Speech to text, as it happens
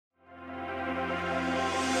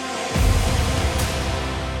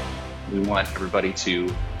We want everybody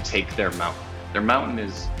to take their mountain. Their mountain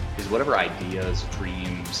is whatever ideas,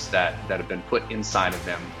 dreams that have been put inside of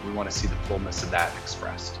them. We want to see the fullness of that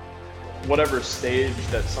expressed. Whatever stage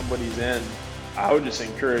that somebody's in, I would just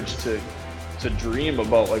encourage to dream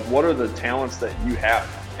about, like, what are the talents that you have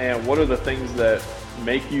and what are the things that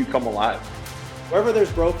make you come alive. Wherever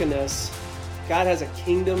there's brokenness, God has a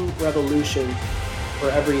kingdom revolution for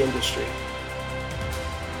every industry.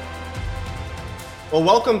 Well,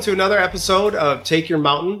 welcome to another episode of Take Your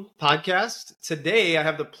Mountain podcast. Today, I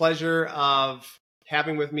have the pleasure of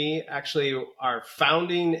having with me actually our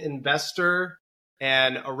founding investor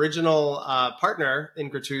and original partner in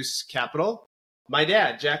Gratūs Capital, my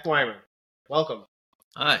dad, Jack Weimer. Welcome.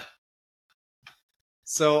 Hi.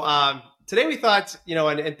 So today we thought,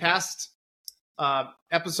 in past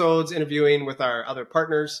episodes, interviewing with our other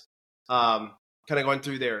partners, kind of going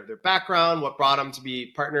through their background, what brought them to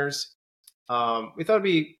be partners. We thought it'd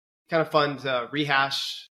be kind of fun to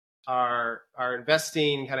rehash our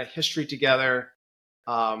investing kind of history together.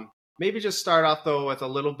 Maybe just start off though with a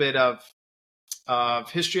little bit of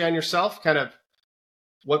history on yourself, kind of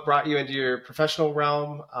what brought you into your professional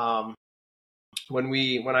realm.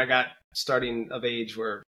 When I got starting of age,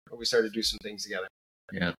 where we started to do some things together.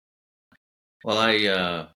 Yeah. Well,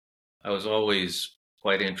 I was always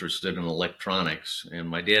quite interested in electronics, and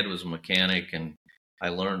my dad was a mechanic, and I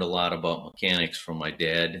learned a lot about mechanics from my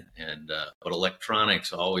dad. But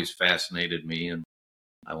electronics always fascinated me, and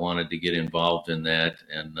I wanted to get involved in that.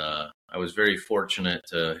 And I was very fortunate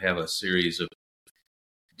to have a series of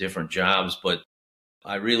different jobs, but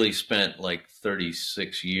I really spent like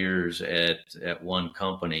 36 years at one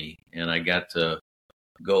company, and I got to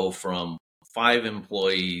go from 5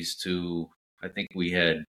 employees to, I think we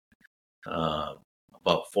had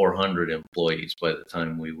about 400 employees by the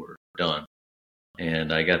time we were done.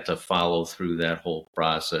 And I got to follow through that whole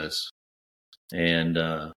process. And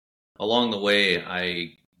along the way,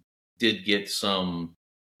 I did get some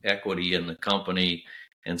equity in the company.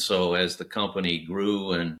 And so as the company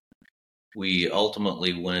grew, and we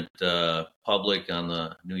ultimately went public on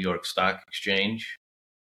the New York Stock Exchange.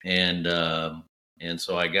 And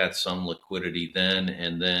so I got some liquidity then.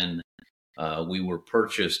 And then we were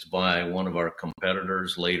purchased by one of our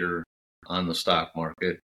competitors later on the stock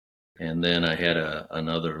market. And then I had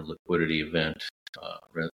another liquidity event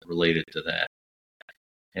related to that.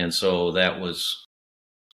 And so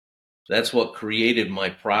that's what created my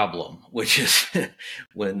problem, which is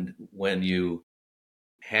when you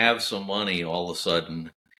have some money all of a sudden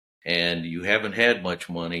and you haven't had much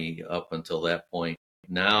money up until that point.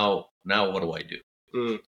 Now what do I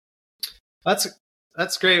do?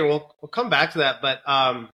 That's great. We'll come back to that. But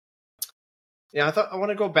I want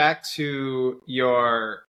to go back to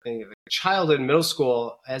your childhood and middle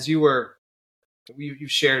school, as you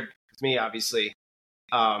shared with me, obviously,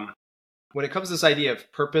 when it comes to this idea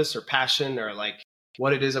of purpose or passion or like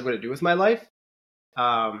what it is I'm going to do with my life.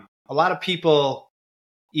 A lot of people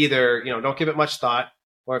either, don't give it much thought,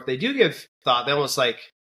 or if they do give thought, they almost like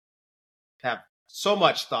have so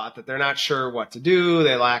much thought that they're not sure what to do.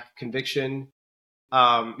 They lack conviction.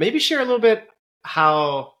 Maybe share a little bit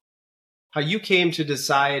how you came to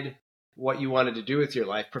decide what you wanted to do with your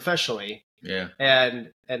life professionally. Yeah.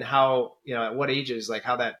 And how, at what ages, like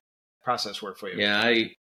how that process worked for you. Yeah.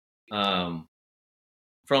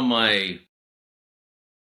 From my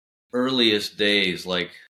earliest days,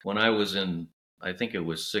 like when I was in, I think it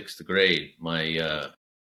was 6th grade,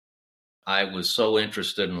 I was so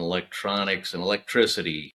interested in electronics and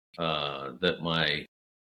electricity, that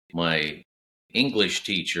my English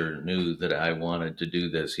teacher knew that I wanted to do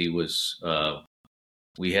this.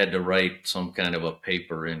 We had to write some kind of a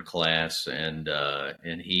paper in class, and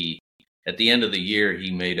he, at the end of the year,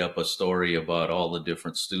 he made up a story about all the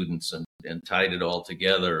different students and tied it all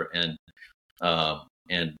together.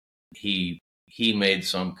 And he made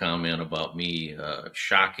some comment about me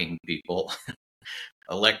shocking people,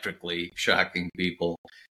 electrically shocking people,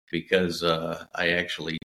 because I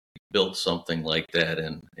actually built something like that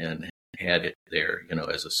and had it there,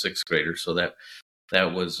 as a 6th grader. So that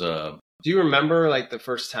was. Do you remember like the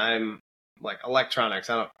first time, like electronics?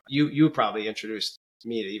 You probably introduced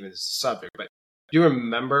me to even this subject, but do you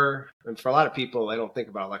remember? And for a lot of people, they don't think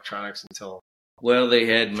about electronics until. Well, they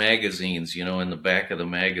had magazines, in the back of the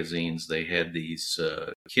magazines, they had these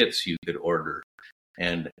kits you could order.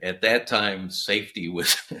 And at that time, safety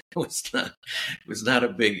was not a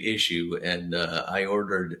big issue. And I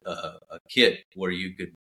ordered a kit where you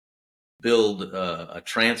could build a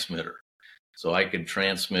transmitter. So I could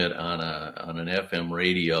transmit on an FM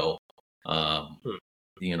radio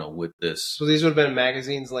with this. So these would have been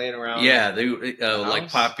magazines laying around. Yeah, they like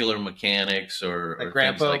Popular Mechanics or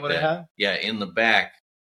Grandpa things like would that. have? Yeah, in the back.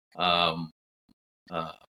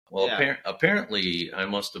 Apparently I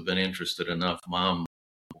must have been interested enough. Mom,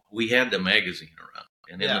 we had the magazine around,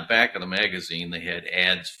 and in the back of the magazine they had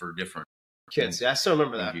ads for different kids. Yeah, I still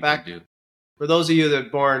remember that. Back for those of you that were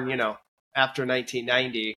born, after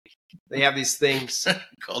 1990, they have these things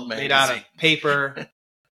called made magazines. out of paper.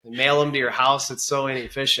 They mail them to your house. It's so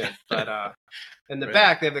inefficient. But in the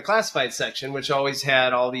back, they have the classified section, which always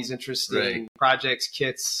had all these interesting projects,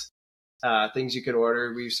 kits, things you could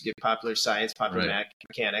order. We used to get Popular Science, Popular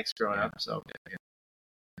Mechanics growing up. So,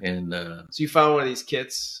 and so you found one of these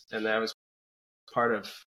kits, and that was part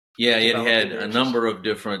of. Yeah, it had a number of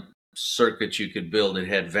different circuits you could build. It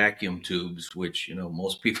had vacuum tubes, which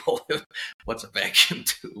most people. What's a vacuum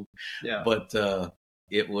tube? Yeah, but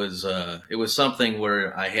it was something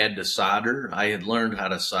where I had to solder. I had learned how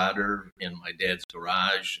to solder in my dad's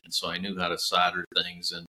garage, and so I knew how to solder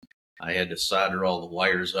things, and I had to solder all the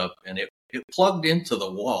wires up, and it plugged into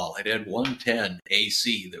the wall. It had 110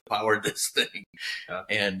 AC that powered this thing,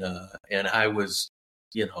 and I was,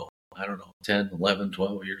 I don't know, 10, 11,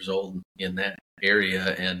 12 years old in that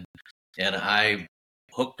area, and I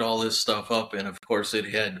hooked all this stuff up, and of course it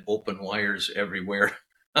had open wires everywhere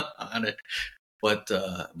on it. But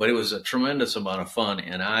it was a tremendous amount of fun,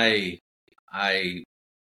 and I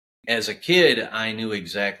as a kid, I knew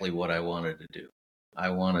exactly what I wanted to do. I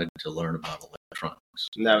wanted to learn about electronics.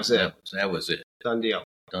 And that was it. That was it. Done deal.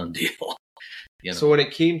 So when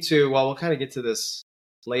it came to, we'll kind of get to this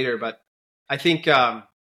later, but I think part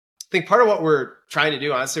of what we're trying to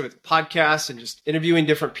do, honestly, with podcasts and just interviewing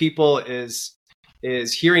different people is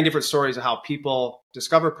hearing different stories of how people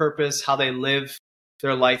discover purpose, how they live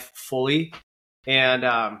their life fully. And,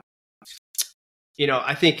 I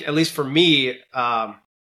think, at least for me,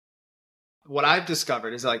 what I've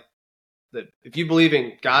discovered is like that if you believe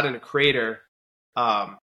in God and a creator,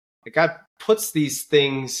 God puts these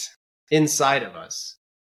things inside of us,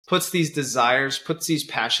 puts these desires, puts these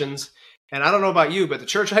passions. And I don't know about you, but the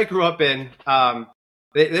church I grew up in,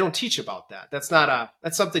 they don't teach about that. That's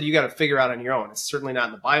something you got to figure out on your own. It's certainly not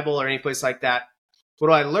in the Bible or any place like that.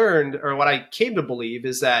 What I learned, or what I came to believe,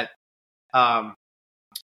 is that the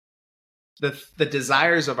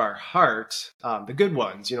desires of our heart, the good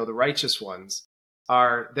ones, the righteous ones,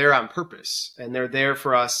 are there on purpose, and they're there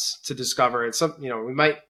for us to discover. And some, we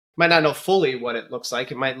might not know fully what it looks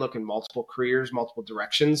like. It might look in multiple careers, multiple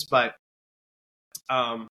directions, but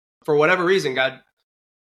for whatever reason, God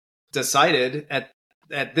decided at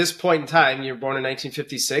this point in time, you were born in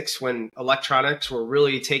 1956, when electronics were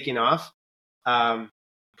really taking off,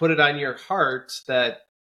 put it on your heart that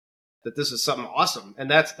this is something awesome. And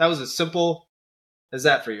that was as simple as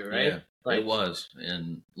that for you, right? Yeah, it was.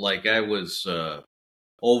 And I was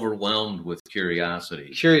overwhelmed with curiosity.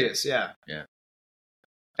 Curious, yeah. Yeah.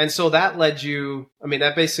 And so that led you,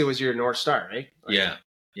 that basically was your North Star, right? Yeah.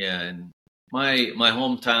 And my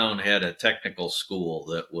hometown had a technical school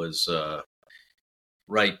that was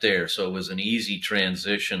right there. So it was an easy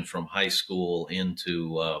transition from high school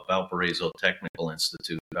into Valparaiso Technical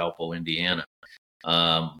Institute, Valpo, Indiana.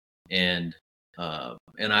 And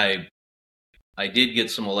I did get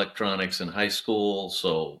some electronics in high school,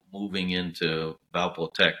 so moving into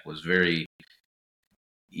Valpo Tech was very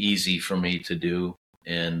easy for me to do.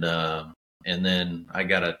 And then I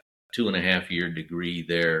got a 2.5-year degree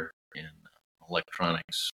there in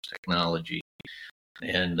electronics technology.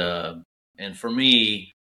 And for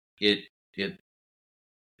me, it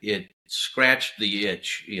scratched the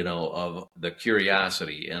itch, of the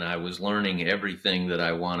curiosity, and I was learning everything that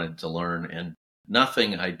I wanted to learn and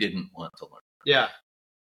nothing I didn't want to learn. Yeah.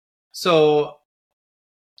 So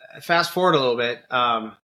fast forward a little bit,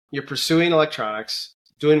 you're pursuing electronics,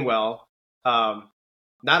 doing well,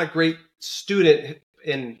 not a great student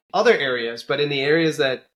in other areas, but in the areas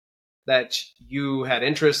that you had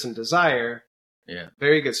interest and desire,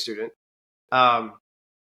 very good student.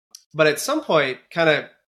 But at some point, kind of,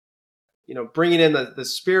 bringing in the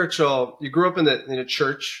spiritual, you grew up in the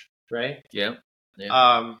church, right? Yeah.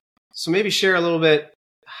 So maybe share a little bit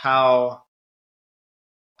how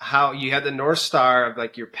you had the North Star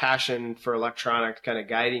of your passion for electronics kind of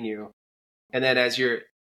guiding you. And then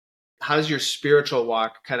how does your spiritual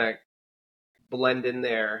walk kind of blend in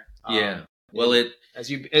there? Well, as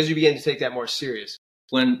you begin to take that more serious.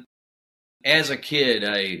 As a kid,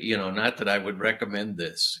 not that I would recommend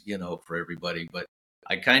this, for everybody, but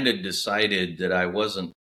I kind of decided that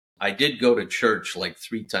I did go to church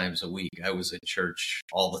 3 times a week. I was at church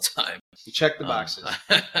all the time. You check the boxes.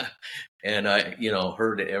 And I,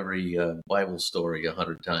 heard every Bible story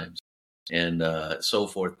 100 times and so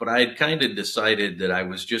forth. But I had kind of decided that I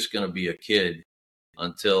was just going to be a kid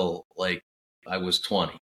until like I was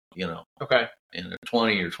 20, Okay. And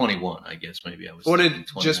 20 or 21, I guess maybe I was. What did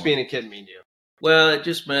 21. just being a kid mean to you? Well, it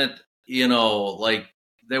just meant, like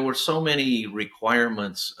there were so many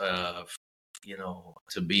requirements,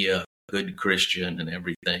 to be a good Christian and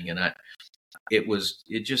everything. And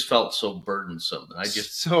it just felt so burdensome.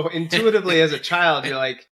 So intuitively as a child, you're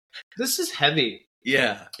like, this is heavy.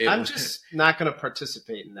 Yeah. I'm just not going to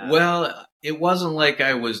participate in that. Well, it wasn't like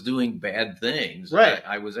I was doing bad things. Right.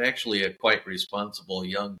 I was actually a quite responsible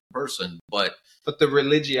young person, but the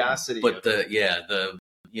religiosity. But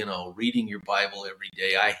reading your Bible every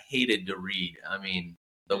day, I hated to read. I mean,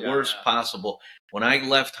 the worst possible. When I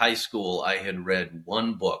left high school, I had read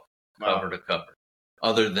one book cover to cover,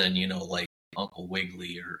 other than, like Uncle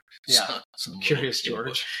Wiggly or some Curious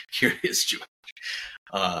George. Curious George.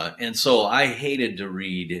 And so I hated to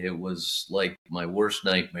read. It was like my worst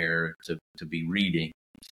nightmare to be reading.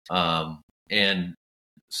 And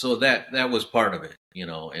so that was part of it,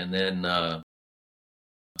 and then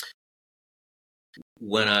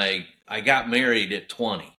when I got married at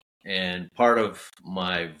 20, and part of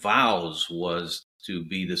my vows was to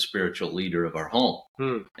be the spiritual leader of our home.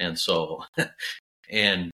 And so,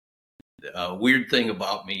 and a weird thing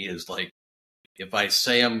about me is like, if I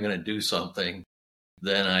say I'm going to do something,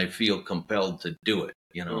 then I feel compelled to do it,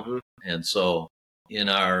 Mm-hmm. And so in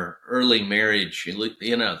our early marriage,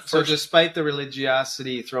 so despite the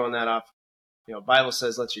religiosity, throwing that off, Bible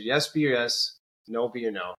says, let your yes be your yes, no be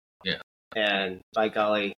your no. Yeah. And by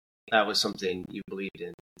golly, that was something you believed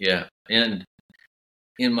in. Yeah. And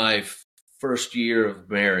in my first year of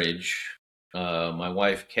marriage, my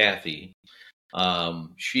wife, Kathy,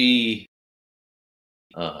 she,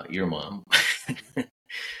 your mom,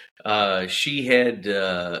 she had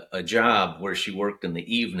a job where she worked in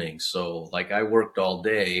the evening. So like I worked all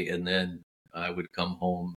day, and then I would come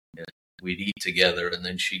home and we'd eat together, and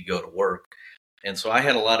then she'd go to work. And so I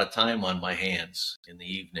had a lot of time on my hands in the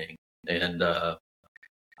evening. And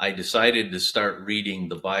I decided to start reading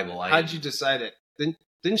the Bible. How'd you decide it?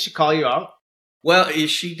 Didn't she call you out? Well,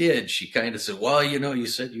 she did. She kind of said, well, you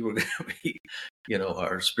said you were going to be,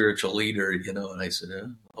 our spiritual leader, and I said,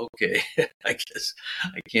 okay, I guess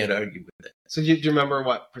I can't argue with that. So do you remember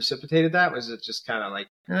what precipitated that? Was it just kind of like?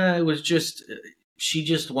 It was just, she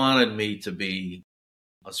just wanted me to be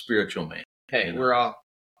a spiritual man. Hey, we're all,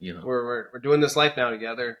 we're doing this life now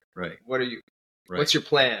together. Right. What are you, right. What's your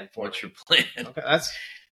plan for What's your plan? Okay,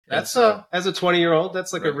 that's as a 20-year-old,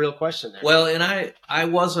 that's like a real question there. Well, and I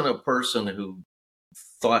wasn't a person who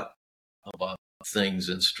thought about things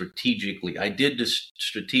and strategically. I did just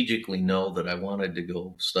strategically know that I wanted to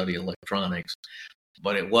go study electronics,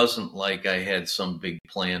 but it wasn't like I had some big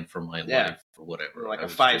plan for my life or whatever. Or like a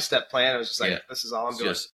 5-step plan. I was just like, this is all I'm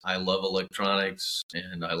doing. I love electronics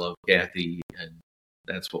and I love Kathy, and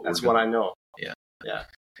that's what I know. Yeah. Yeah.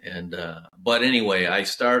 And, but anyway, I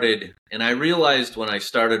started, and I realized when I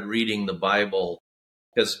started reading the Bible,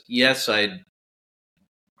 because yes, I'd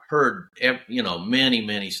heard, many,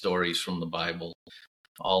 many stories from the Bible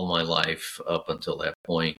all my life up until that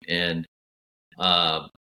point. And,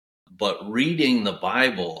 but reading the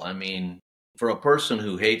Bible, I mean, for a person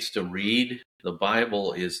who hates to read, the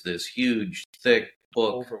Bible is this huge, thick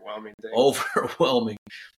book. Overwhelming.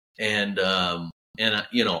 And,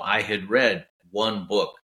 I had read one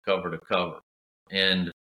book cover to cover.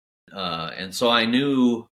 And so I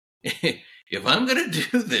knew if I'm going to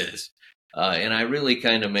do this, and I really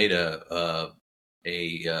kind of made an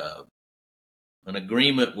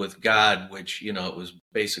agreement with God, which, it was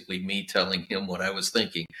basically me telling him what I was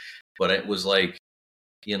thinking. But it was like,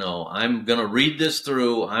 I'm going to read this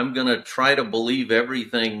through. I'm going to try to believe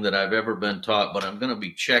everything that I've ever been taught, but I'm going to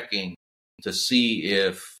be checking to see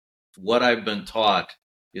if what I've been taught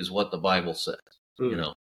is what the Bible says,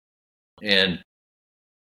 And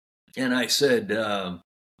I said,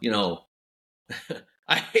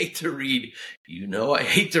 I hate to read, I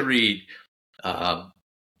hate to read.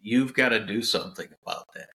 You've got to do something about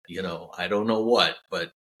that. I don't know what,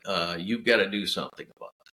 but you've got to do something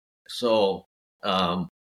about that. So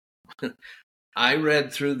I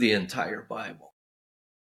read through the entire Bible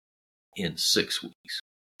in 6 weeks.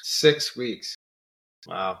 6 weeks.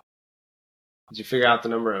 Wow. Did you figure out the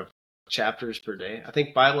number of chapters per day? I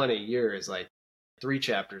think Bible in a year is like 3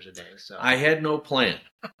 chapters a day. So I had no plan.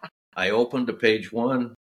 I opened to page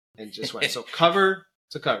 1 and just went. So cover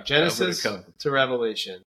to cover, Genesis to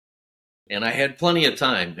Revelation. And I had plenty of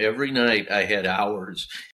time. Every night I had hours,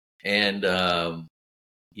 and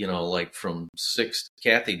like from 6,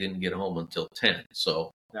 Kathy didn't get home until 10.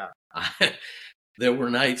 So Yeah. There were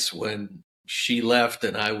nights when she left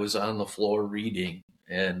and I was on the floor reading.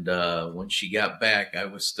 And when she got back, I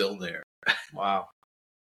was still there. Wow.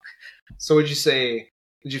 So would you say,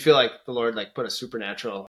 did you feel like the Lord like put a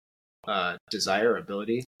supernatural desire,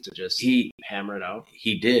 ability to just hammer it out?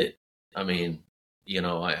 He did. I mean,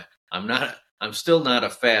 I'm still not a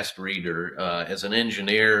fast reader. As an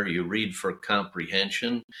engineer, you read for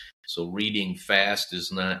comprehension. So reading fast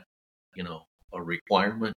is not, a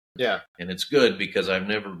requirement. Yeah. And it's good because I've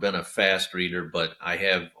never been a fast reader, but I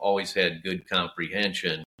have always had good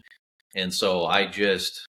comprehension. And so I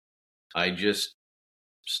just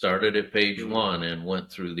started at page 1 and went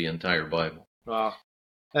through the entire Bible. Wow.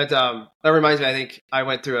 That reminds me, I think I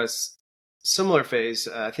went through a similar phase.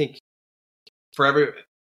 I think the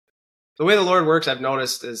way the Lord works, I've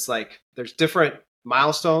noticed, is like there's different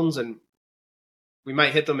milestones and we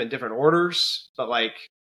might hit them in different orders, but like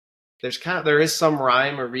there is some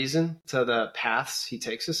rhyme or reason to the paths he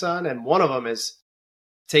takes us on. And one of them is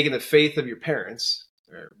taking the faith of your parents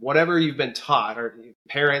or whatever you've been taught, or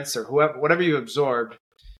parents or whatever you absorbed,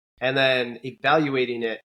 and then evaluating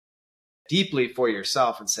it deeply for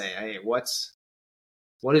yourself and say, hey, what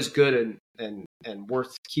is good and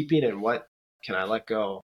worth keeping, and what can I let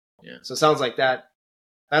go? Yeah. So it sounds like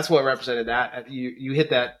that's what represented that. You hit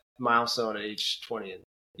that milestone at age 20.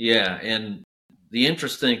 Yeah. And the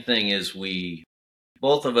interesting thing is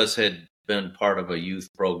both of us had been part of a youth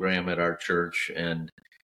program at our church, and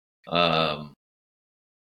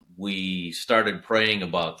we started praying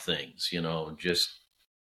about things,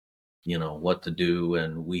 what to do.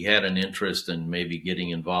 And we had an interest in maybe getting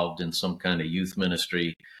involved in some kind of youth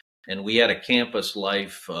ministry. And we had a campus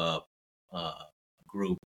life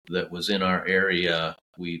group that was in our area.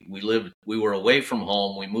 We were away from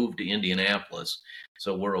home. We moved to Indianapolis.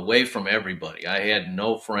 So we're away from everybody. I had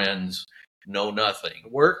no friends, no nothing.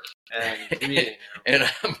 Work and reading. And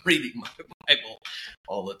I'm reading my Bible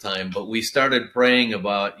all the time. But we started praying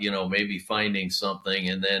about, maybe finding something.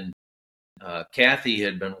 And then Kathy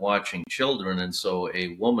had been watching children. And so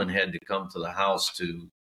a woman had to come to the house to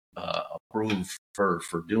approve her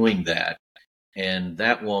for doing that. And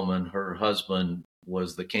that woman, her husband,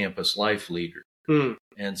 was the campus life leader.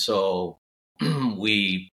 And so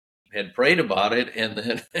we had prayed about it, and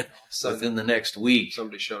then within the next week,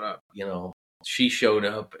 somebody showed up. She showed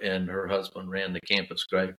up, and her husband ran the campus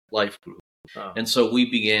life group. Oh. And so we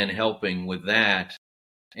began helping with that.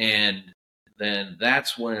 And then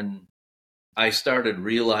that's when I started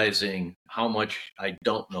realizing how much I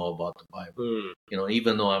don't know about the Bible.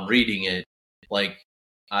 Even though I'm reading it, like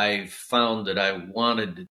I found that I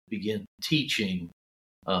wanted to begin teaching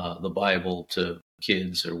the Bible to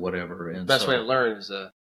kids or whatever. And the best way to learn is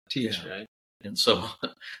to teach, yeah. Right? And so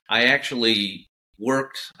I actually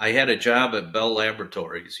I had a job at Bell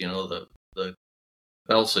Laboratories, the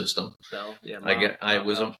Bell system. Bell, yeah. I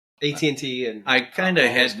was AT&T, and I kind of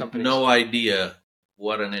had no idea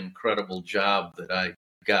what an incredible job that I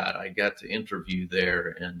got. I got to interview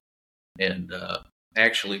there, and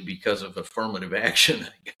actually, because of affirmative action,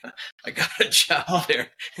 I got a job there.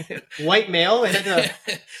 White male? They had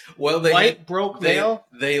white broke male?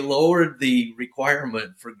 They lowered the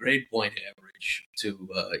requirement for grade point average to,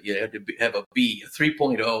 you had to have a B, a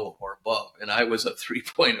 3.0 or above, and I was a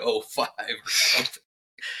 3.05 or something.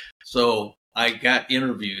 So I got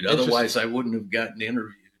interviewed. Otherwise, I wouldn't have gotten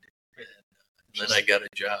interviewed. And then I got a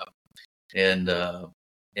job.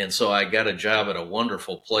 And so I got a job at a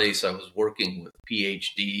wonderful place. I was working with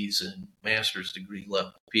PhDs and master's degree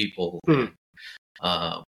level people.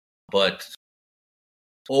 But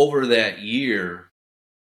over that year,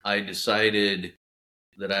 I decided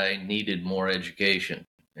that I needed more education.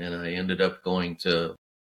 And I ended up going to,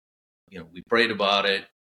 we prayed about it,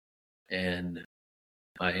 and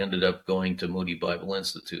I ended up going to Moody Bible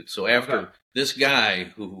Institute. So after this guy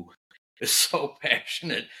who is so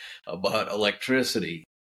passionate about electricity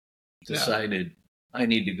decided I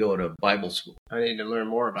need to go to Bible school. I need to learn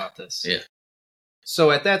more about this. Yeah.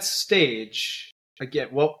 So at that stage, again,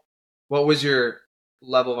 what was your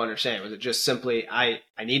level of understanding? Was it just simply, I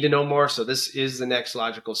need to know more, so this is the next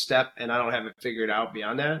logical step, and I don't have it figured out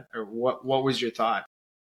beyond that? Or what was your thought?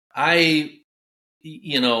 I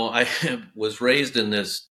was raised in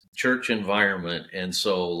this church environment, and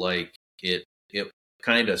so like it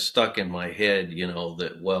kind of stuck in my head,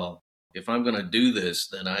 that, well, if I'm going to do this,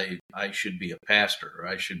 then I should be a pastor, or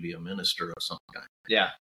I should be a minister of some kind. Yeah.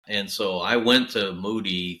 And so I went to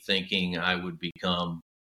Moody thinking I would become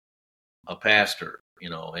a pastor,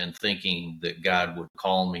 and thinking that God would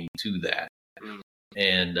call me to that.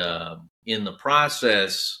 And in the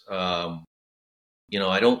process, I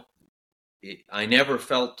never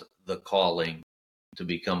felt the calling to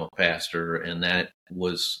become a pastor, and that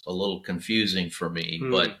was a little confusing for me.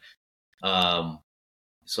 But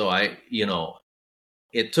so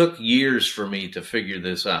it took years for me to figure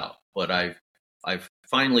this out. But I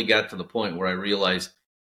finally got to the point where I realized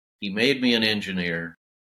he made me an engineer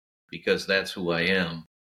because that's who I am.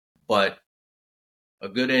 But a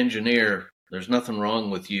good engineer, there's nothing wrong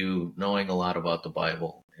with you knowing a lot about the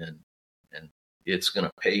Bible, and it's going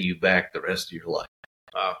to pay you back the rest of your life.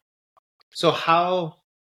 Wow. So how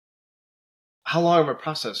long of a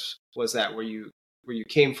process was that where you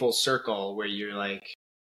came full circle, where you're like,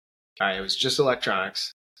 all right, it was just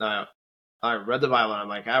electronics. I read the Bible and I'm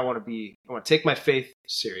like, I want to take my faith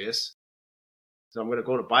serious. So I'm going to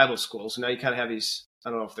go to Bible school. So now you kind of have these, I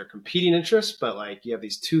don't know if they're competing interests, but like you have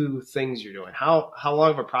these two things you're doing. How long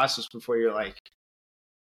of a process before you're like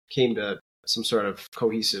came to some sort of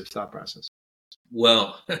cohesive thought process?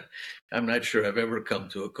 Well, I'm not sure I've ever come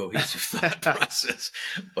to a cohesive thought process,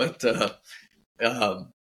 but I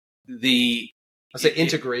say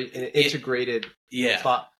integrated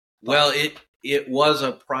thought. Well, it was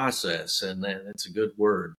a process, and that's a good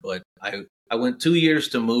word. But I went 2 years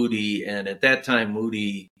to Moody, and at that time,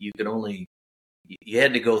 Moody, you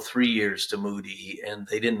had to go 3 years to Moody, and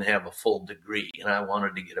they didn't have a full degree, and I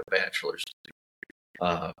wanted to get a bachelor's degree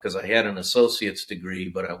because I had an associate's degree,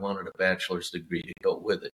 but I wanted a bachelor's degree to go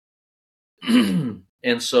with it.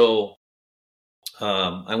 And so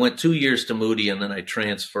I went 2 years to Moody, and then I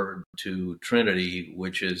transferred to Trinity,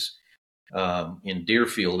 which is in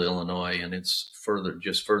Deerfield, Illinois, and it's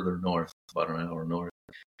just further north, about an hour north.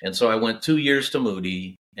 And so I went 2 years to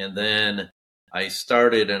Moody, and then I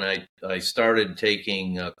started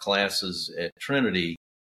taking classes at Trinity.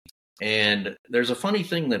 And there's a funny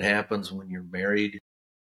thing that happens when you're married,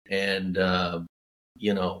 and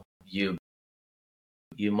you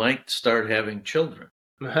might start having children.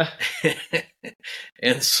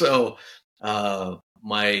 And so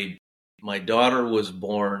my daughter was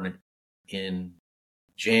born in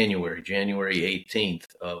January 18th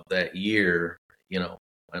of that year,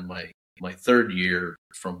 on my third year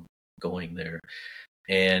from going there.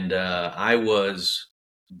 And I was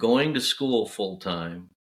going to school full time.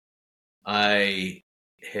 I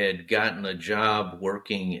had gotten a job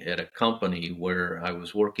working at a company where I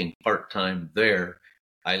was working part-time there.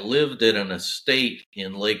 I lived at an estate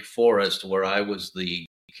in Lake Forest where I was the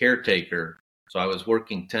caretaker. So I was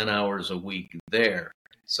working 10 hours a week there.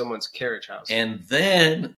 Someone's carriage house. And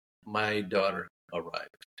then my daughter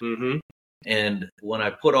arrived. Mm-hmm. And when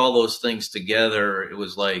I put all those things together, it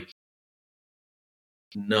was like,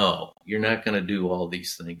 no, you're not going to do all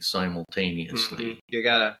these things simultaneously. Mm-hmm. You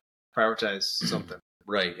got to prioritize something.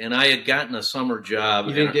 Right. And I had gotten a summer job.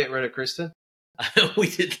 You didn't get rid of Kristen? We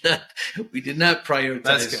did not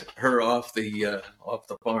prioritize her off the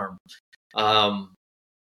farm.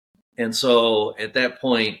 And so at that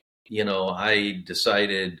point, I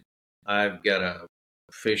decided I've got to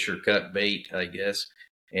fish or cut bait, I guess.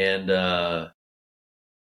 And I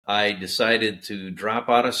decided to drop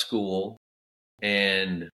out of school,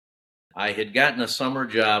 and I had gotten a summer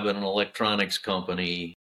job at an electronics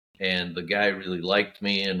company, and the guy really liked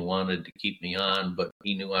me and wanted to keep me on, but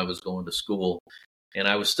he knew I was going to school, and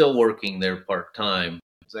I was still working there part-time.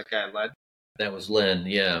 Was that guy Len? That was Len,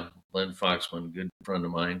 yeah. Len Foxman, good friend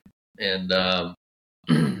of mine. And I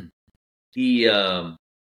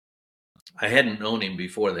hadn't known him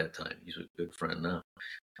before that time. He's a good friend now.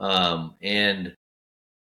 And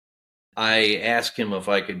I asked him if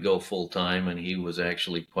I could go full-time, and he was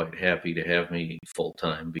actually quite happy to have me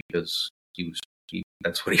full-time because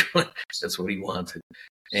that's what he wanted.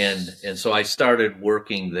 And so I started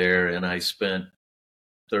working there, and I spent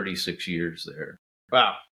 36 years there.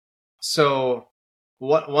 Wow. So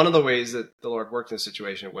one of the ways that the Lord worked in this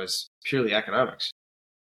situation was purely economics,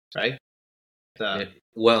 right?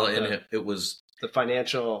 It was the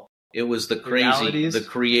financial. It was the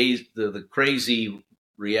crazy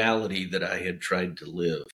reality that I had tried to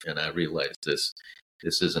live, and I realized this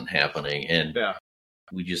isn't happening, and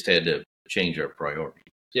we just had to change our priority.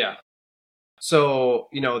 Yeah. So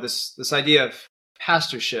this idea of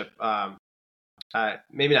pastorship,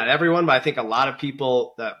 maybe not everyone, but I think a lot of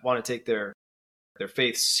people that want to take their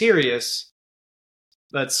faith serious,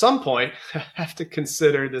 at some point have to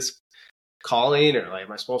consider this calling, or like,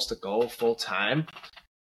 am I supposed to go full time?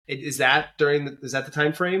 Is that the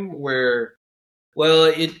time frame where?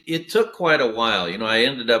 Well, it took quite a while. I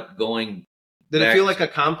ended up going. Did it feel like a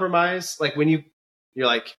compromise? Like when you're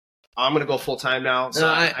like, oh, I'm going to go full time now, so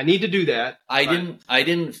I need to do that. I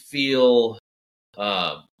didn't feel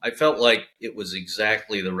I felt like it was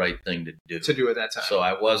exactly the right thing to do at that time. So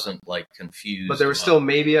I wasn't like confused. But there was still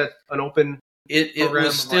maybe an open. It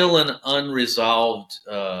was still an unresolved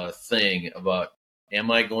thing about, am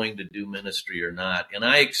I going to do ministry or not? And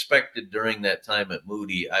I expected during that time at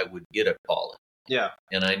Moody I would get a calling. Yeah.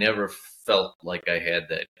 And I never felt like I had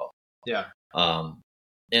that call. Yeah.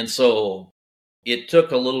 And so it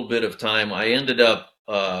took a little bit of time. I ended up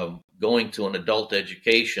going to an adult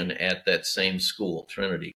education at that same school,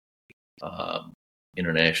 Trinity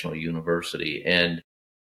International University, and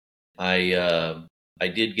I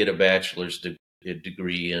did get a bachelor's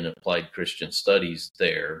degree in applied Christian studies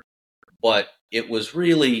there, but it was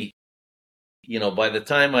really, by the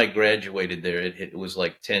time I graduated there, it was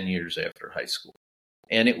like 10 years after high school,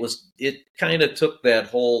 and it kind of took that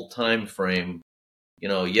whole time frame.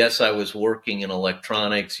 Yes, I was working in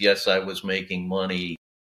electronics. Yes, I was making money.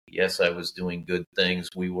 Yes, I was doing good things.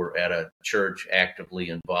 We were at a church actively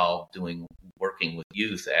involved working with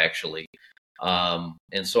youth, actually.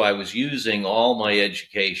 And so I was using all my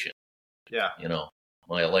education,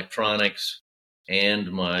 my electronics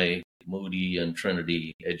and my Moody and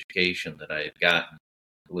Trinity education that I had gotten.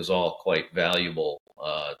 It was all quite valuable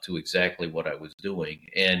to exactly what I was doing.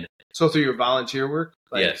 And so through your volunteer work?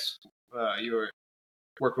 Yes. You were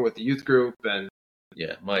working with the youth group and...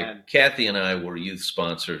 Yeah, Kathy and I were youth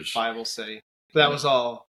sponsors. Bible study. That was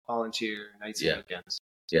all volunteer nights and weekends.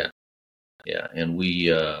 Yeah, and we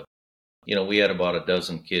had about a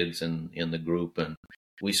dozen kids in the group, and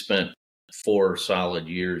we spent 4 solid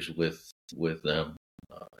years with them,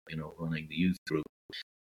 running the youth group.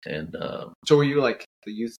 And so were you like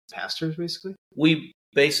the youth pastors, basically? We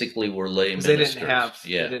basically were lay ministers. They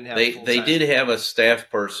didn't have they did have a staff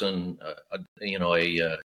person,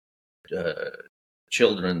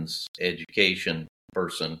 children's education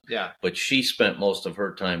person, but she spent most of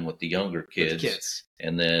her time with the younger kids.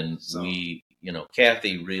 And then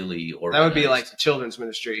Kathy really organized. That would be like the children's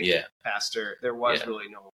ministry pastor. There was really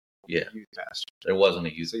no youth pastor. There wasn't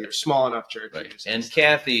a youth pastor. You're a small enough church. Right. And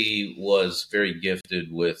Kathy was very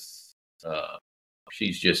gifted with,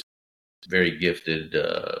 she's just very gifted,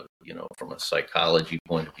 from a psychology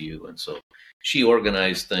point of view. And so she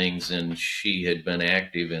organized things, and she had been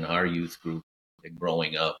active in our youth group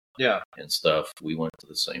growing up and stuff. We went to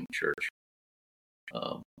the same church.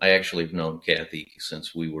 I actually have known Kathy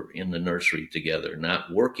since we were in the nursery together,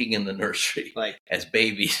 not working in the nursery, like as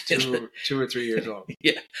babies. 2 or 3 years old.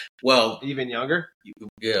 Yeah. Well, even younger?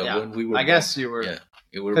 Yeah. When we were I guess you were. Yeah.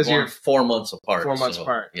 We were born 4 months apart. 4 months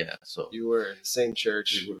apart. Yeah. So you were in the same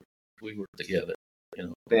church. We were together.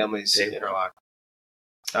 Families interlocked.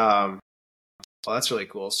 Well, that's really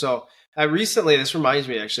cool. So this reminds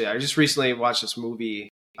me, actually, I just recently watched this movie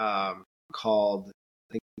called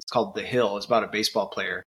The Hill. It's about a baseball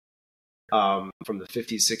player from the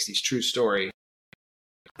 50s, 60s, true story.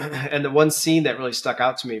 And the one scene that really stuck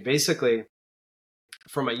out to me, basically,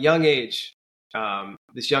 from a young age,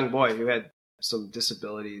 this young boy who had some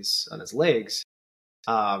disabilities on his legs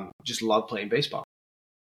just loved playing baseball.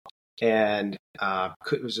 And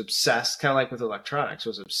was obsessed, kind of like with electronics,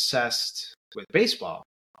 was obsessed with baseball.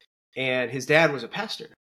 And his dad was a pastor.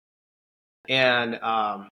 And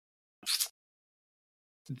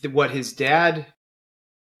what his dad,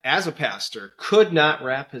 as a pastor, could not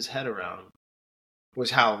wrap his head around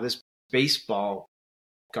was how this baseball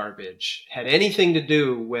garbage had anything to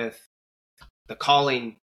do with the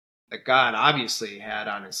calling that God obviously had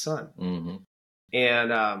on his son. Mm-hmm.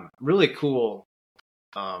 And really cool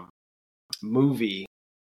movie.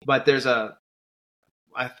 But there's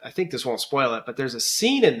I think this won't spoil it, but there's a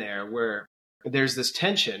scene in there where there's this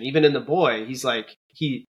tension. Even in the boy,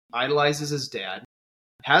 he idolizes his dad,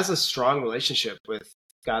 has a strong relationship with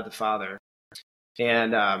God the Father.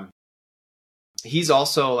 And he's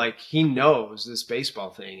also he knows this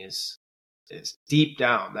baseball thing is deep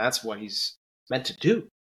down. That's what he's meant to do.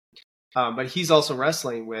 But he's also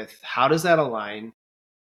wrestling with how does that align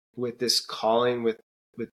with this calling, with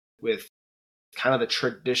kind of the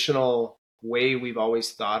traditional way we've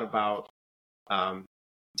always thought about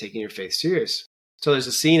taking your faith serious. So there's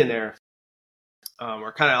a scene in there where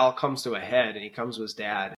it kind of all comes to a head, and he comes with his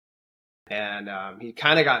dad, and he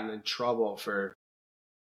kind of gotten in trouble for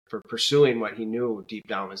pursuing what he knew deep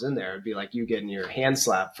down was in there. It'd be like you getting your hand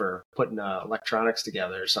slapped for putting electronics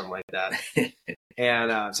together or something like that.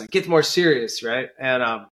 And it's like, get more serious, right?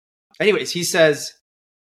 And anyways, he says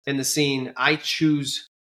in the scene, I choose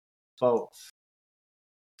both.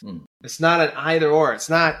 It's not an either or. It's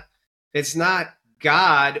not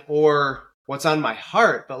God or what's on my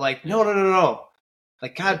heart, but no.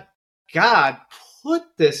 Like God put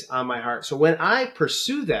this on my heart. So when I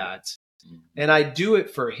pursue that, and I do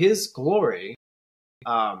it for His glory.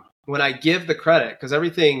 When I give the credit, because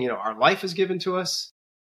everything, our life is given to us,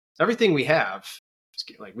 everything we have,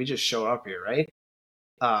 like we just show up here, right?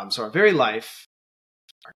 So our very life,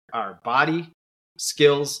 our body,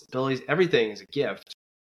 skills, abilities, everything is a gift.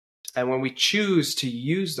 And when we choose to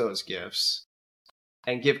use those gifts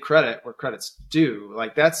and give credit where credit's due,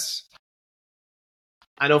 like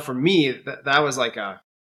I know for me, that was like an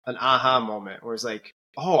aha moment where it's like,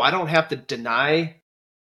 oh, I don't have to deny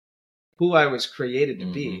who I was created to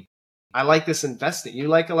be. I like this investing. You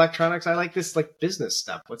like electronics? I like this like business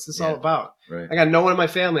stuff. What's this all about? Right. I got no one in my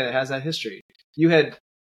family that has that history. You had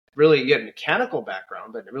a mechanical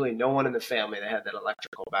background, but really no one in the family that had that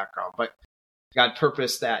electrical background. But God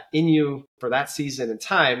purposed that in you for that season and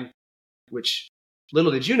time, which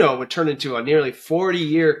little did you know would turn into a nearly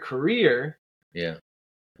 40-year career. Yeah.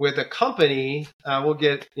 With a company, we'll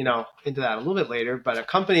get into that a little bit later, but a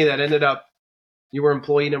company that ended up, you were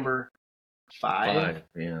employee number 5.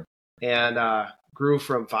 Yeah. And grew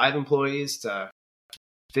from 5 employees to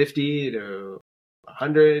 50 to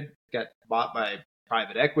 100, got bought by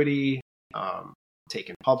private equity,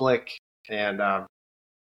 taken public. And,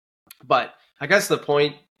 but I guess the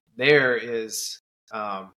point there is,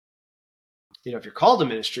 if you're called to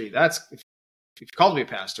ministry, if you're called to be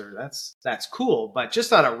a pastor, that's cool. But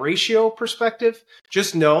just on a ratio perspective,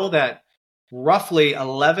 just know that roughly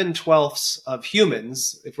 11/12 of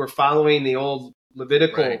humans, if we're following the old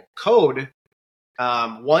Levitical code,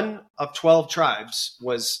 1 of 12 tribes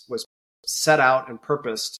was set out and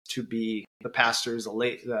purposed to be the pastors,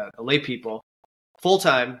 the lay people, full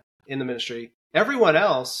time in the ministry. Everyone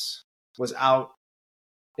else was out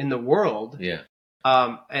in the world. Yeah.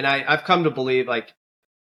 And I've come to believe, like,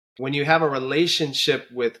 when you have a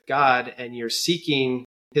relationship with God and you're seeking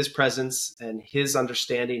His presence and His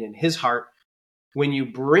understanding and His heart, when you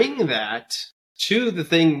bring that to the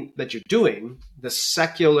thing that you're doing, the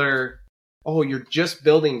secular, you're just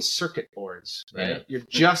building circuit boards, right? Yeah. You're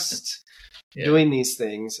just doing these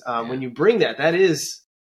things. When you bring that is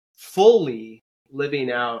fully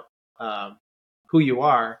living out who you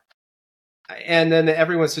are. And then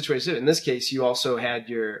everyone's situation. In this case, you also had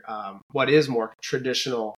your what is more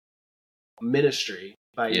traditional ministry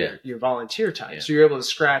by your volunteer time. Yeah. So you're able to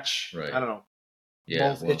scratch, Right. I don't know,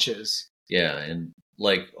 both itches. Yeah, and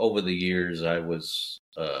like over the years, I was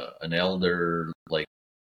an elder like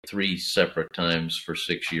 3 separate times for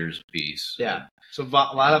 6 years apiece. Yeah, so a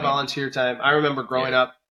lot of volunteer time. I remember growing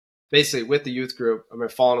up, basically with the youth group. I remember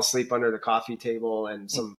falling asleep under the coffee table and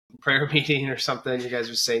some prayer meeting or something. You guys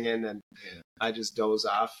were singing, and I just doze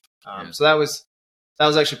off. So that was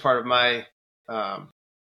actually part of my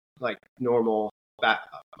like normal.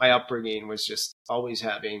 My upbringing was just always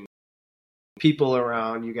having people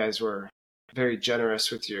around. You guys were very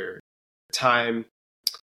generous with your time,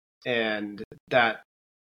 and that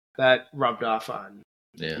rubbed off on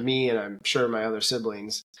me, and I'm sure my other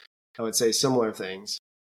siblings. I would say similar things.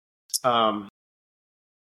 Cool.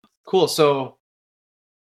 So,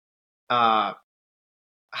 how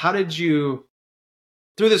did you,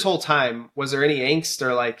 through this whole time, was there any angst,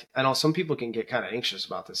 or like, I know some people can get kind of anxious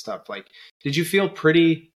about this stuff. Like, did you feel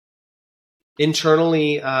pretty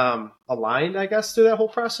internally aligned, I guess, through that whole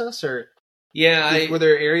process? Or were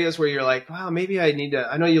there areas where you're like, wow, maybe I need to,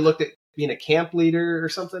 I know you looked at being a camp leader or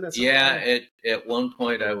something. At one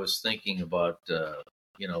point I was thinking about,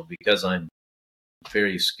 because I'm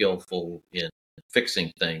very skillful in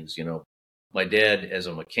fixing things, my dad as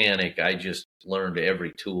a mechanic, I just learned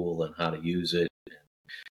every tool and how to use it.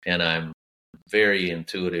 And I'm very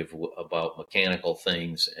intuitive about mechanical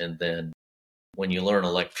things. And then when you learn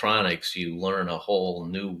electronics, you learn a whole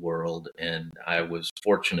new world. And I was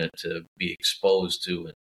fortunate to be exposed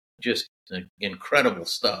to just incredible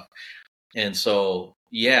stuff. And so,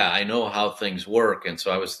 I know how things work. And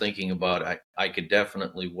so I was thinking about, I could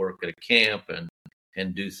definitely work at a camp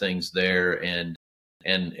and do things there. And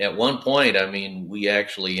at one point, I mean, we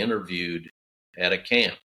actually interviewed at a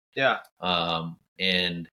camp. Yeah.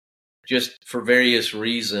 And just for various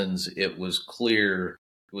reasons, it was clear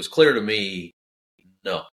to me,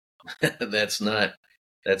 no, that's not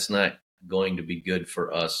going to be good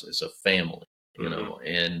for us as a family,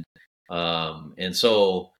 and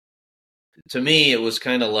so to me, it was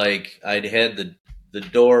kind of like I'd had the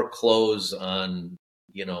door close on,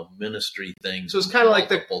 ministry things. So it's kind of like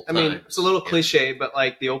times. It's a little cliche, but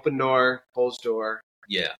like the open door, closed door.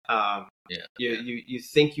 Yeah. You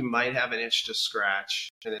think you might have an itch to scratch,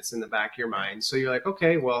 and it's in the back of your mind. So you're like,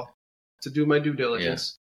 okay, well, to do my due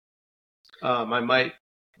diligence, I'm going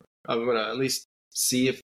to at least see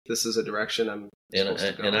if this is a direction I'm supposed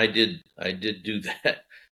to go. And I did do that.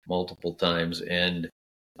 multiple times. And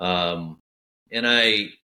I,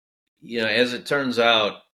 as it turns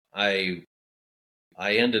out, I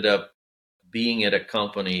ended up being at a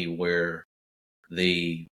company where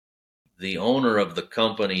the owner of the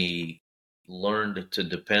company learned to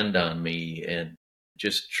depend on me and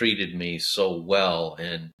just treated me so well.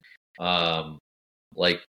 And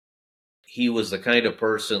like, he was the kind of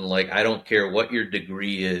person, like, I don't care what your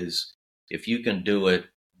degree is, if you can do it,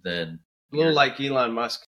 then A little like Elon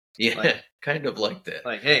Musk. yeah, like, kind of like that.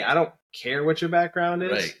 Like, hey, I don't care what your background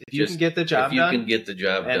is. Right. If you can get the job done, can get the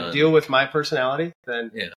job and done, deal with my personality,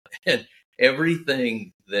 then yeah. And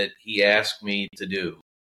everything that he asked me to do,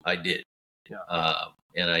 I did. Yeah.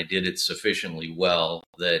 And I did it sufficiently well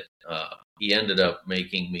that he ended up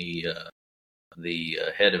making me the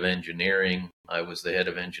head of engineering. I was the head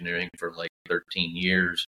of engineering for like 13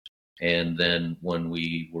 years. And then when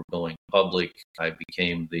we were going public, I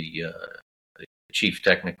became the chief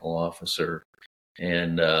technical officer.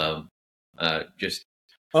 And just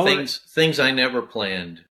things I never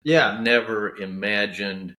planned, never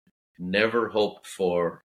imagined, never hoped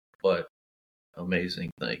for, but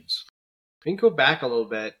amazing things. We can go back a little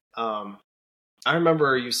bit. I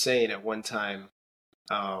remember you saying at one time,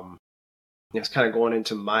 it's kind of going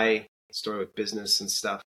into my story with business and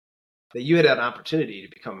stuff, that you had an opportunity to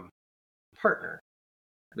become a partner.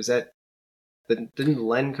 Was that, didn't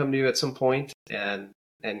Len come to you at some point and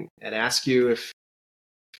ask you if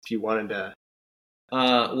you wanted to?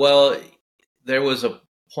 Well, there was a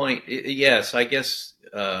point. Yes, I guess,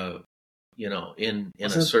 in a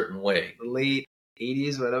certain way. The late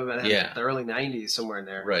 80s, whatever, yeah, the early 90s, somewhere in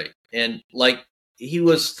there. Right. And like, he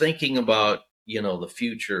was thinking about, the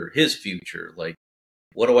future, his future, like,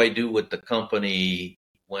 what do I do with the company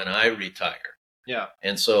when I retire? Yeah.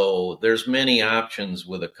 And so there's many options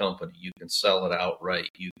with a company. You can sell it outright.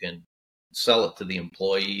 You can sell it to the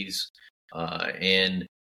employees. And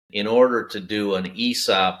in order to do an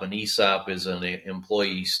ESOP is an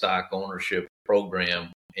employee stock ownership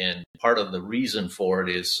program. And part of the reason for it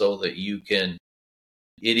is so that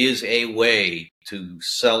it is a way to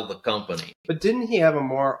sell the company. But didn't he have a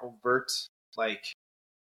more overt, like,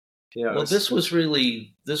 well, this was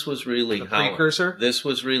really the precursor? This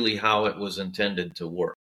was really how it was intended to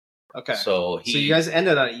work. Okay. So you guys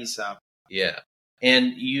ended on ESOP. Yeah.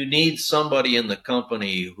 And you need somebody in the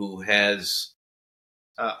company who has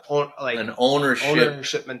an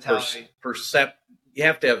ownership mentality. You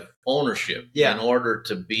have to have ownership in order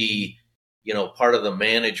to be, part of the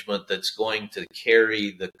management that's going to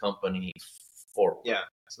carry the company forward. Yeah.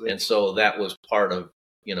 So that was part of,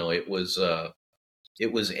 it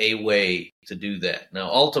was a way to do that. Now,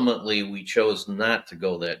 ultimately, we chose not to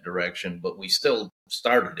go that direction, but we still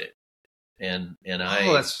started it. And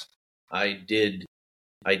I did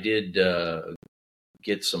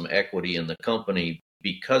get some equity in the company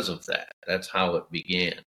because of that. That's how it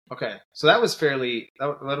began. Okay. So that would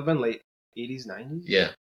have been late 80s, 90s?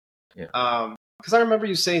 Yeah. Because I remember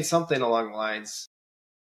you saying something along the lines,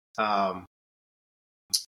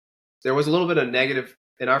 there was a little bit of negative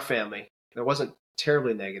in our family. It wasn't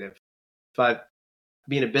terribly negative, but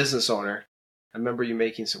being a business owner, I remember you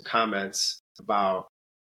making some comments about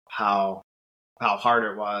how hard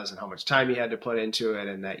it was and how much time you had to put into it,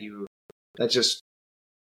 and that just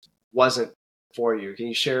wasn't for you. Can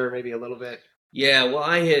you share maybe a little bit? Yeah, well,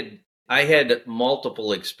 I had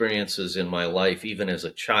multiple experiences in my life, even as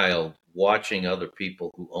a child, watching other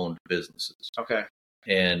people who owned businesses. Okay.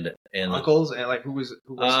 And uncles, and like who was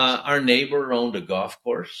our neighbor owned a golf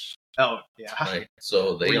course. Oh yeah. Right.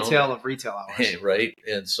 So they retail hours. Right.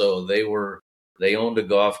 And so they owned a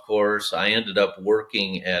golf course. I ended up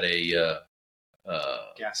working at a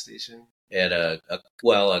gas station. I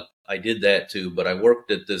did that too, but I worked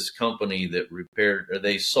at this company that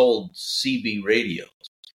they sold CB radios.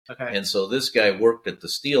 Okay. And so this guy worked at the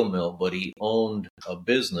steel mill, but he owned a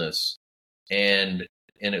business,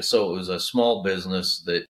 so it was a small business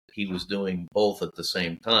that he was doing both at the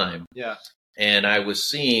same time. Yeah. And I was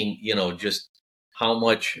seeing, just how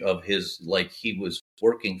much of his, like, he was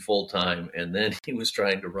working full time and then he was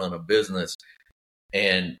trying to run a business,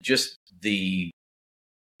 and just the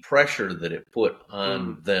pressure that it put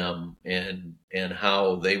on them and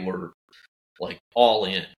how they were like all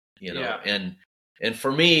in, and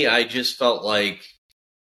for me, I just felt like,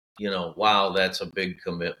 wow, that's a big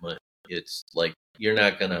commitment. It's like, you're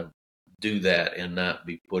not going to do that and not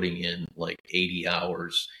be putting in like 80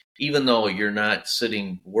 hours, even though you're not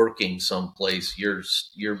sitting working someplace,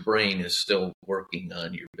 your brain is still working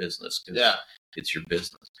on your business because it's your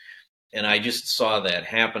business. And I just saw that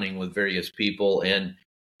happening with various people. And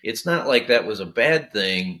it's not like that was a bad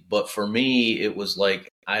thing, but for me, it was like,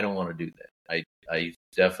 I don't want to do that. I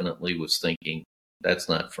definitely was thinking that's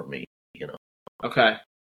not for me, you know. Okay.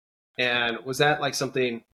 And was that like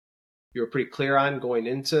something you were pretty clear on going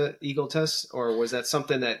into Eagle Test, or was that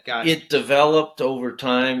something that got... It developed over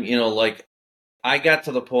time, you know, like I got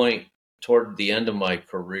to the point toward the end of my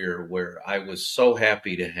career where I was so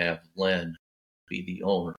happy to have Len be the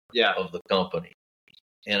owner of the company.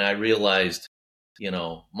 And I realized, you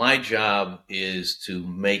know, my job is to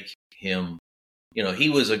make him, you know, he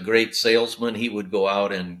was a great salesman. He would go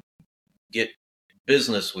out and get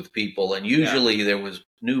business with people. And usually there was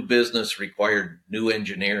new business required new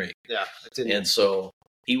engineering. Yeah. And so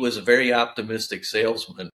he was a very optimistic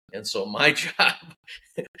salesman. And so my job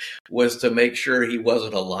was to make sure he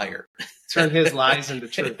wasn't a liar. Turn his lies into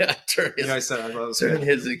truth. Turn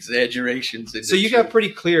his exaggerations into So you truth. got pretty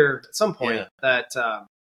clear at some point that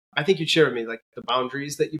I think you shared with me, like the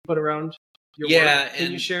boundaries that you put around your work.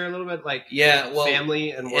 Can you share a little bit, like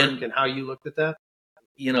family and work and how you looked at that?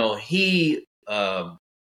 You know, he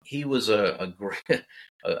was a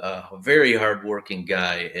very hardworking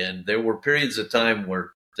guy, and there were periods of time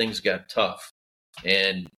where things got tough,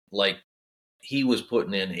 and like he was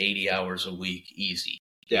putting in 80 hours a week, easy,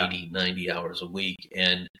 80, 90 hours a week,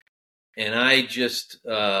 and I just,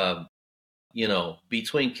 you know,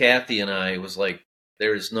 between Kathy and I, it was like,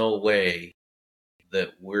 there is no way that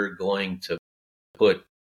we're going to put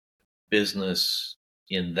business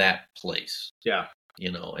in that place. Yeah.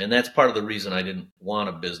 You know, and that's part of the reason I didn't want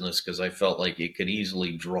a business, because I felt like it could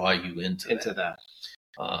easily draw you into that.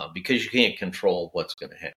 Because you can't control what's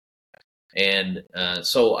going to happen. And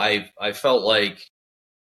so I felt like,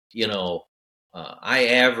 you know, I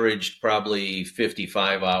averaged probably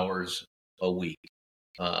 55 hours a week,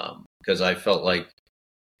 because I felt like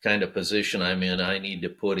kind of position I'm in, I need to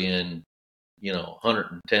put in, you know,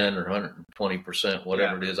 110 or 120%,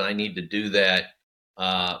 whatever it is. I need to do that.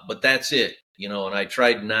 But that's it, you know, and I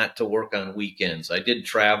tried not to work on weekends. I did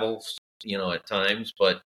travel, you know, at times,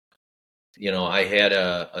 but, you know, I had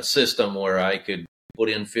a system where I could put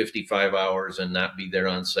in 55 hours and not be there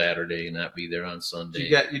on Saturday, not be there on Sunday.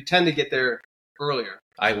 You tend to get there earlier.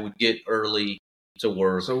 I would get early to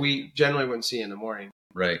work. So we generally wouldn't see you in the morning.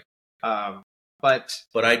 Right. But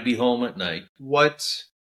I'd be home at night. What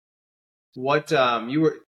you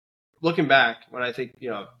were looking back when I think, you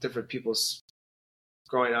know, different people's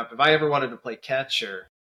growing up, if I ever wanted to play catch or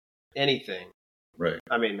anything, right?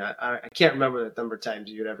 I mean, I can't remember the number of times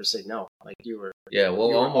you'd ever say no. Like you were,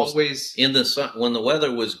 almost always in the sun when the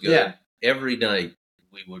weather was good. Every night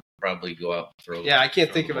we would probably go out and throw. I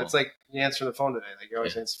can't think of it. It's like you answer the phone today. Like you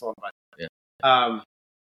always answer the phone. But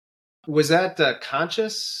was that a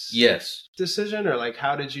conscious decision, or like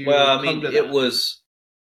how did you? Well, I mean, it was.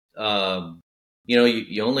 You know,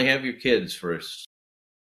 you only have your kids for a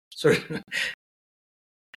certain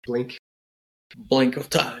blink of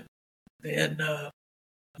time, and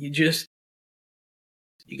you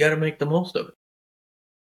got to make the most of it.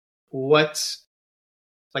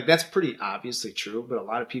 Like that's pretty obviously true, but a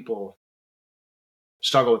lot of people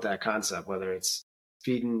struggle with that concept, whether it's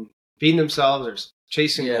feeding themselves or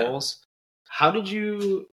chasing goals. How did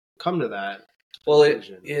you come to that? Well, it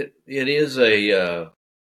is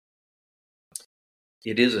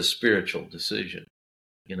a spiritual decision,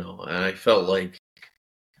 you know, and I felt like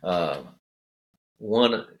I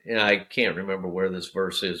can't remember where this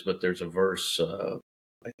verse is, but there's a verse,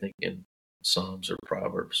 I think in Psalms or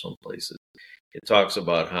Proverbs, some places. It talks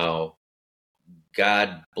about how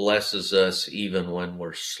God blesses us even when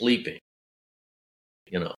we're sleeping,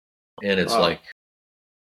 you know, and it's like,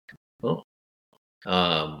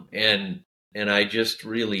 and I just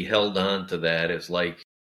really held on to that as like,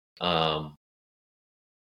 I'm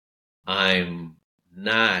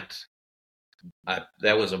not,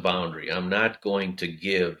 that was a boundary. I'm not going to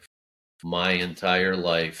give my entire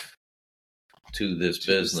life to this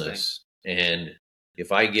business. And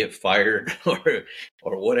if I get fired or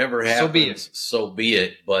whatever happens, so be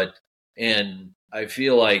it. But, and I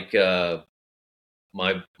feel like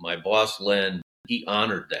my boss, Len, he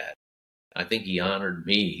honored that. I think he honored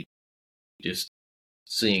me just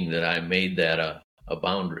seeing that I made that a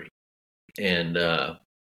boundary. And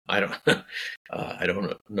I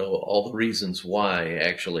don't know all the reasons why,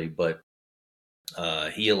 actually, but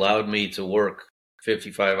he allowed me to work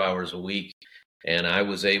 55 hours a week, and I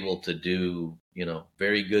was able to do, you know,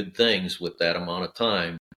 very good things with that amount of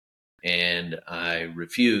time. And I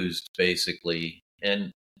refused, basically.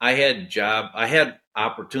 And I had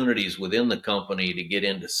opportunities within the company to get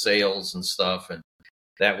into sales and stuff, and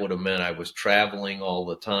that would have meant I was traveling all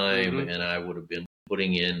the time, and I would have been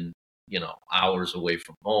putting in hours away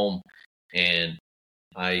from home. And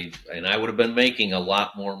I would have been making a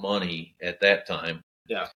lot more money at that time.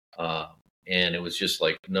 Yeah. And it was just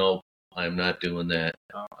like, no, I'm not doing that.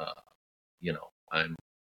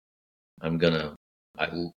 I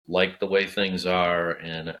like the way things are,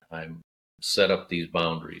 and I'm set up these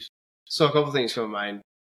boundaries. So a couple things come to mind.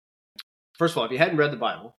 First of all, if you hadn't read the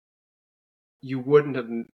Bible, you wouldn't have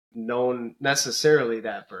known necessarily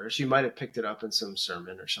that verse. You might have picked it up in some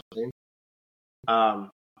sermon or something.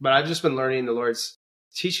 But I've just been learning the Lord's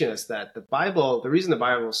teaching us that the Bible, the reason the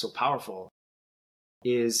Bible is so powerful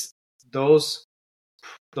is those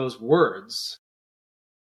words,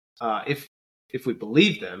 if we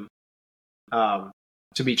believe them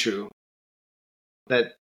to be true,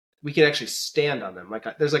 that we can actually stand on them.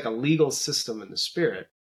 There's like a legal system in the spirit,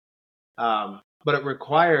 but it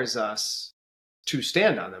requires us to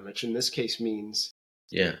stand on them, which in this case means,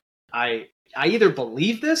 I either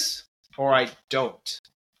believe this or I don't.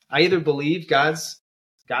 I either believe God's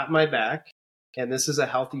got my back, and this is a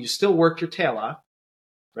healthy. You still work your tail off,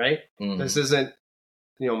 right? Mm-hmm. This isn't,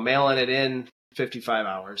 mailing it in 55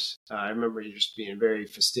 hours. I remember you just being a very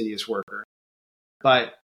fastidious worker,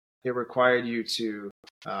 but it required you to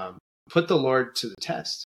put the Lord to the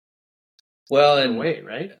test. Well, in a way,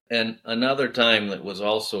 right? And another time that was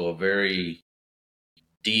also a very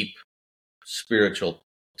deep spiritual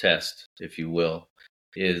test, if you will,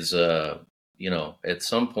 is at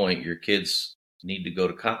some point your kids need to go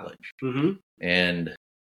to college. Mm-hmm. And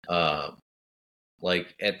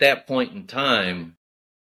at that point in time,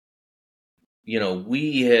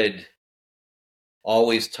 we had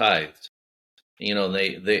always tithed.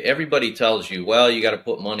 Everybody tells you, well, you got to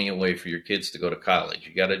put money away for your kids to go to college.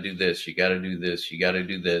 You got to do this, you got to do this, you got to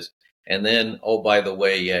do this. And then, oh, by the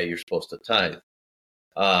way, you're supposed to tithe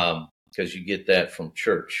because you get that from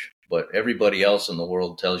church. But everybody else in the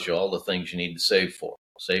world tells you all the things you need to save for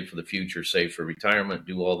the future, save for retirement,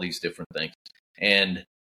 do all these different things. And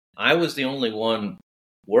I was the only one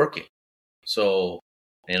working. So,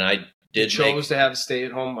 and I did chose to have a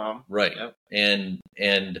stay-at-home mom. Right. Yep.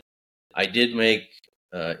 And I did make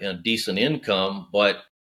a decent income, but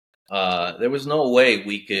there was no way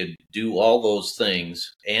we could do all those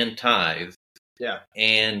things and tithe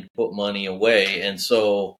and put money away. And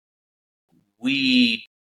so we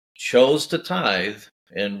chose to tithe,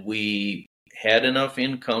 and we had enough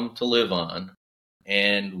income to live on,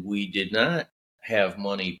 and we did not have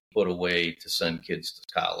money put away to send kids to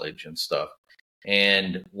college and stuff.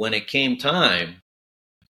 And when it came time,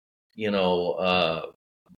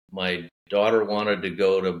 my daughter wanted to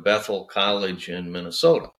go to Bethel College in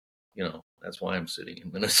Minnesota. That's why I'm sitting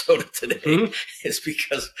in Minnesota today. Mm-hmm. It's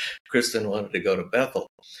because Kristen wanted to go to Bethel.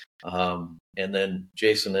 And then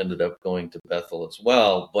Jason ended up going to Bethel as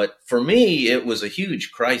well. But for me, it was a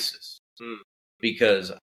huge crisis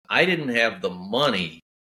because I didn't have the money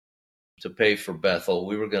to pay for Bethel.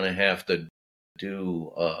 We were going to have to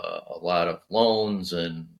do a lot of loans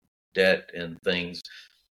and debt and things.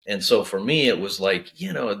 And so for me, it was like,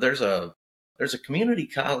 there's a community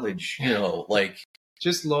college,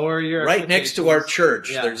 just lower your right next to our church.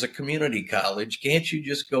 Yeah. There's a community college. Can't you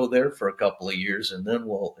just go there for a couple of years, and then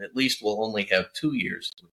we'll only have 2 years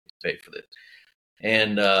to pay for this.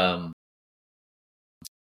 And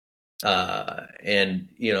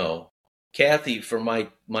Kathy, for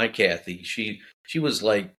my Kathy, she was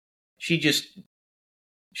like, she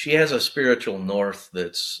has a spiritual north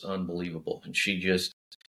that's unbelievable, and she just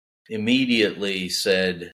immediately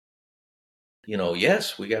said,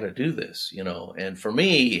 yes, we got to do this, and for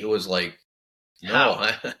me, it was like, no,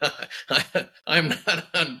 I'm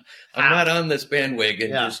not on this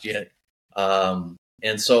bandwagon just yet.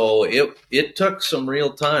 And so it took some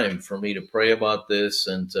real time for me to pray about this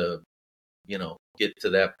and to, get to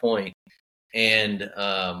that point. And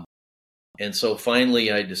so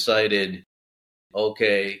finally I decided,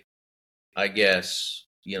 okay, I guess,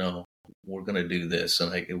 we're going to do this,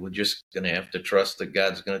 and we're just going to have to trust that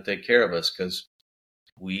God's going to take care of us, because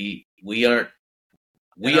we aren't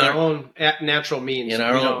our own natural means.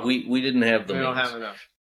 We didn't have the means. We don't have enough.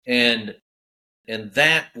 And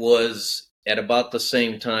that was at about the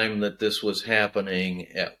same time that this was happening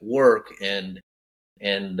at work, and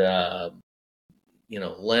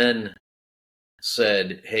Len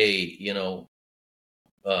said, hey,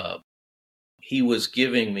 he was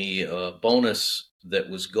giving me a bonus that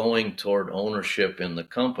was going toward ownership in the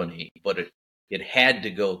company, but it had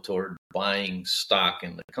to go toward buying stock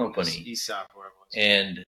in the company. ESOP, where it was.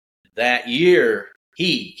 And that year,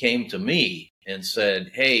 he came to me and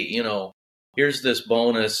said, hey, here's this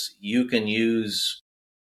bonus. You can use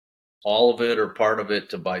all of it or part of it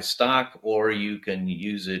to buy stock, or you can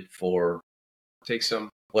use it for Take some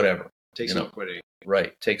whatever. liquidity.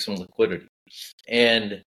 Right. Take some liquidity.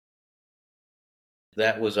 And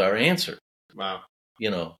that was our answer. Wow.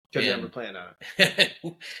 Could never plan on it.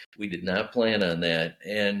 We did not plan on that.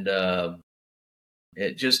 And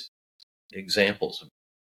it just examples of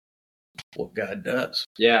what God does.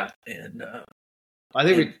 Yeah. And I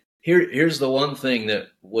think here's the one thing that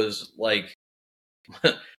was like,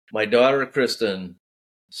 my daughter Kristen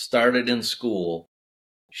started in school.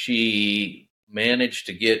 She managed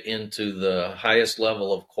to get into the highest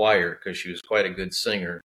level of choir because she was quite a good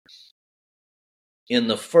singer. In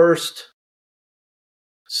the first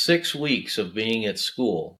 6 weeks of being at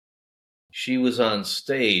school, she was on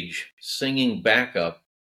stage singing backup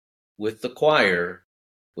with the choir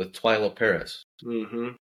with Twyla Paris.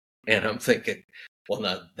 Mm-hmm. And I'm thinking, well,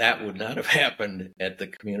 now that would not have happened at the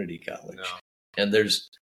community college. No. And there's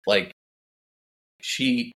like,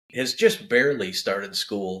 she has just barely started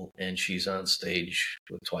school and she's on stage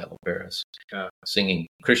with Twyla Paris singing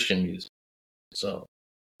Christian music. So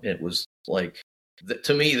it was like,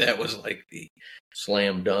 to me, that was like the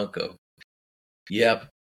slam dunk of, yep,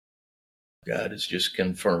 God is just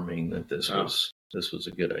confirming that this was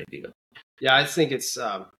a good idea. Yeah, I think it's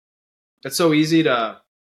so easy to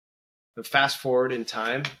fast forward in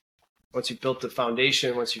time. Once you've built the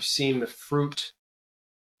foundation, once you've seen the fruit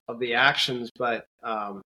of the actions, but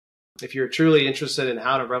if you're truly interested in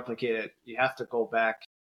how to replicate it, you have to go back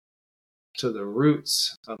to the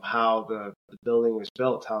roots of how the building was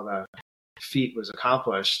built, how the feat was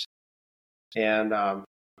accomplished. And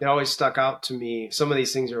it always stuck out to me. Some of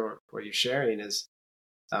these things are what you're sharing is,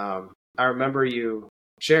 I remember you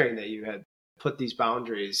sharing that you had put these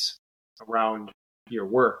boundaries around your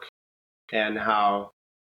work and how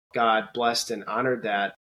God blessed and honored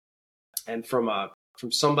that. And from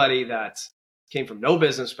somebody that came from no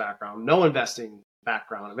business background, no investing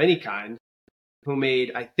background of any kind, who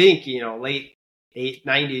made, I think, late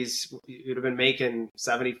 90s, you'd have been making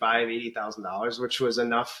 $75,000, $80,000, which was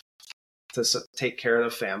enough to take care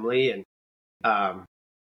of the family. And,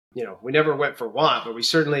 we never went for want, but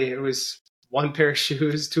it was one pair of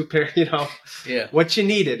shoes, two pair, Yeah. What you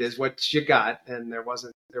needed is what you got. And you had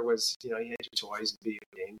your toys and video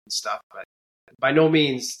games and stuff, but by no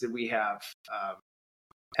means did we have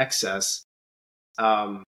excess.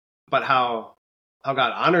 But how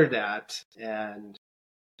God honored that and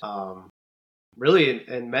really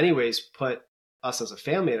in many ways put us as a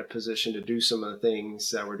family in a position to do some of the things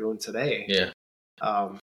that we're doing today. Yeah.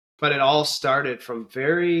 But it all started from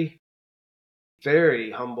very,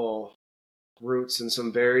 very humble roots and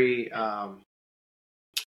some very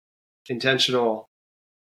intentional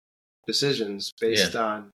decisions based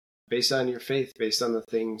on your faith, based on the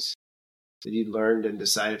things that you learned and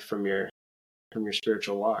decided from your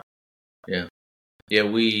spiritual walk. Yeah. Yeah.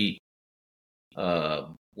 We,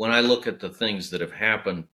 when I look at the things that have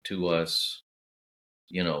happened to us,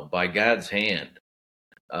 by God's hand,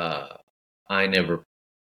 I never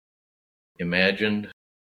imagined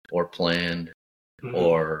or planned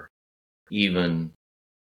or even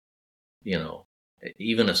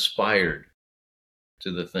aspired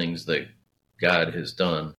to the things that God has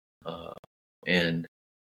done. And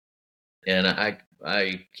I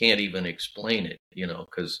can't even explain it,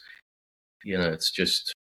 because, it's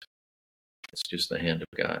just the hand of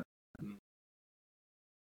God.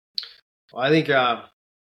 Well, I think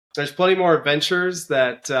there's plenty more adventures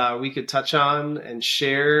that we could touch on and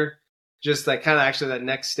share. Just that kind of actually that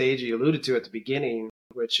next stage you alluded to at the beginning,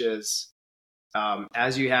 which is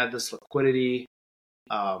as you had this liquidity,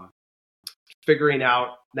 figuring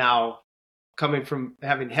out now, coming from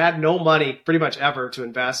having had no money pretty much ever to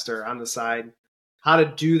invest or on the side, how to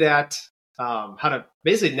do that, how to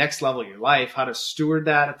basically next level your life, how to steward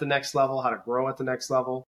that at the next level, how to grow at the next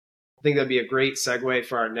level. I think that'd be a great segue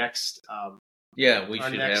for our next. We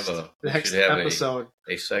should have episode,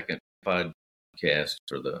 a second podcast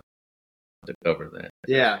to cover that.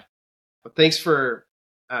 Yeah, but thanks for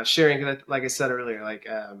sharing. Like I said earlier,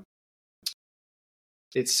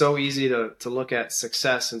 it's so easy to look at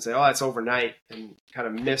success and say, "Oh, it's overnight," and kind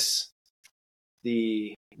of miss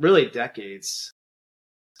the really decades,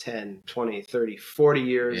 10, 20, 30, 40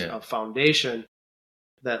 years of foundation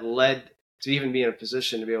that led to even be in a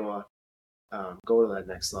position to be able to go to that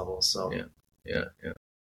next level. So yeah.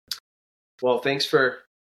 Well, thanks for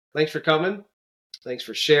coming. Thanks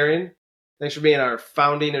for sharing. Thanks for being our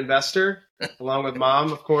founding investor, along with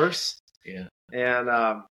Mom, of course. Yeah.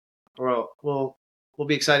 And we'll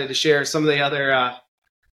be excited to share some of the other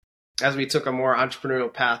as we took a more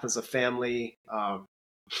entrepreneurial path as a family.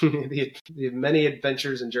 the many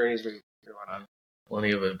adventures and journeys we went on.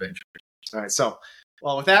 Plenty of adventures. All right, so,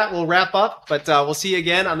 well, with that, we'll wrap up, but we'll see you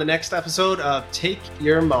again on the next episode of Take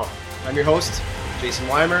Your Mountain. I'm your host, Jason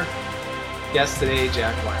Weimer. Guest today,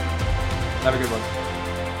 Jack Weimer. Have a good one.